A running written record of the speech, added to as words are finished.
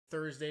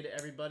Thursday to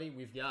everybody.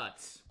 We've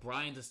got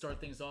Brian to start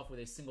things off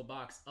with a single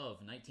box of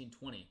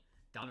 1920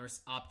 Donruss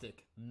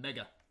Optic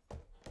Mega.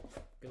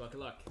 Good luck, good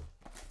luck.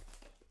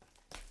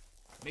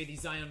 May the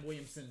Zion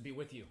Williamson be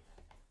with you.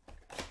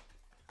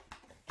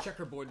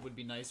 Checkerboard would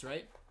be nice,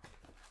 right?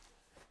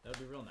 That would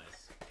be real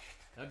nice.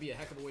 That would be a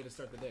heck of a way to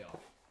start the day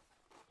off.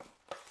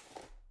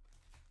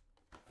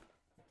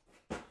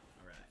 All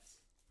right.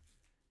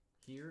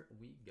 Here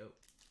we go.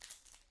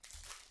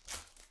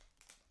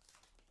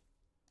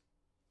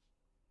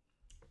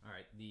 All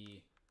right,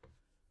 the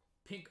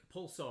Pink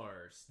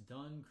Pulsars,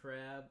 Dunn,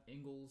 Crab,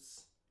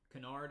 Ingles,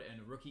 Kennard,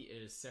 and rookie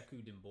is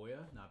Sekou Dimboya.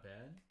 Not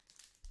bad.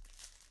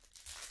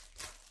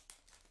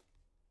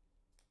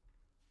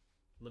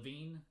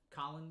 Levine,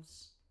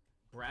 Collins,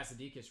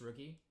 Brazadikis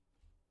rookie,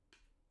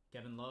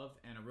 Kevin Love,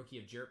 and a rookie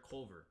of Jarrett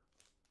Culver.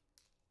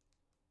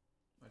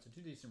 All right, so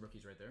two decent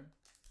rookies right there.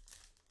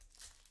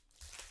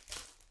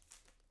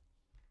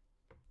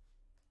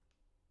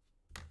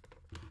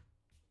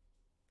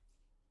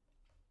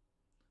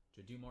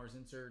 Jadumar's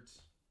insert.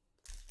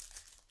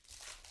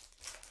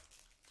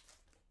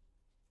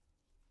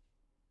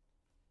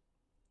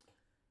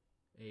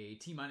 A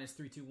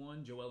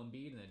T-321 Joel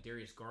Embiid and a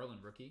Darius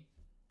Garland rookie.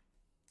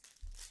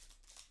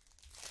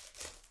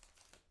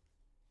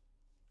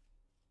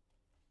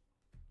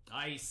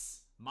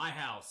 Nice. My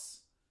house.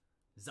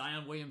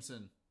 Zion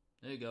Williamson.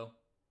 There you go.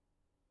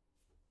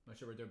 Not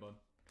sure right there, bud.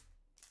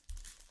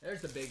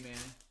 There's the big man.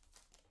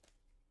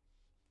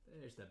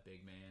 There's the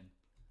big man.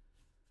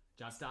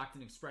 John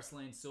Stockton, Express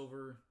Lane,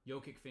 Silver,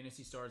 Jokic,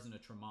 Fantasy Stars, and a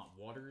Tremont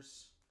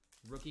Waters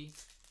rookie.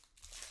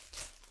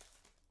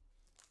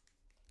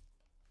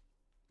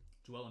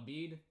 Joel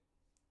Embiid,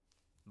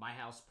 My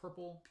House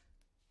Purple,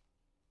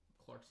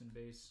 Clarkson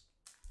base.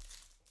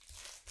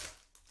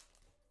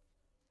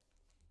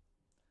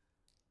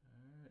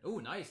 Alright. Oh,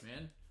 nice,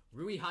 man.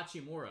 Rui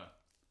Hachimura,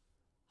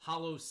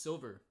 Hollow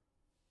Silver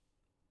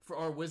for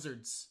our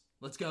Wizards.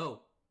 Let's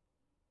go.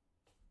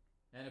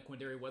 And a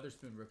Quinndary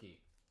Weatherspoon rookie.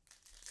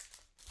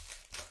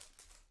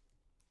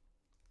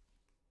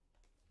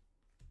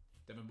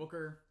 Devin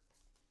Booker,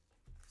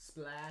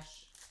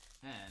 Splash,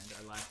 and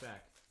our last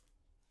pack.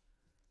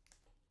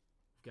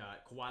 We've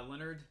got Kawhi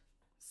Leonard,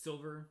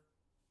 Silver,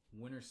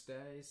 Winter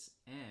Stays,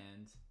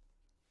 and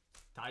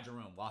Ty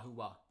Jerome, Wahoo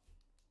Wah.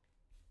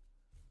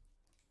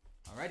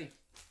 Alrighty.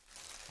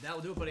 That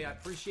will do it, buddy. I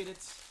appreciate it.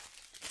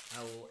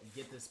 I will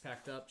get this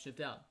packed up,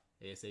 shipped out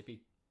ASAP.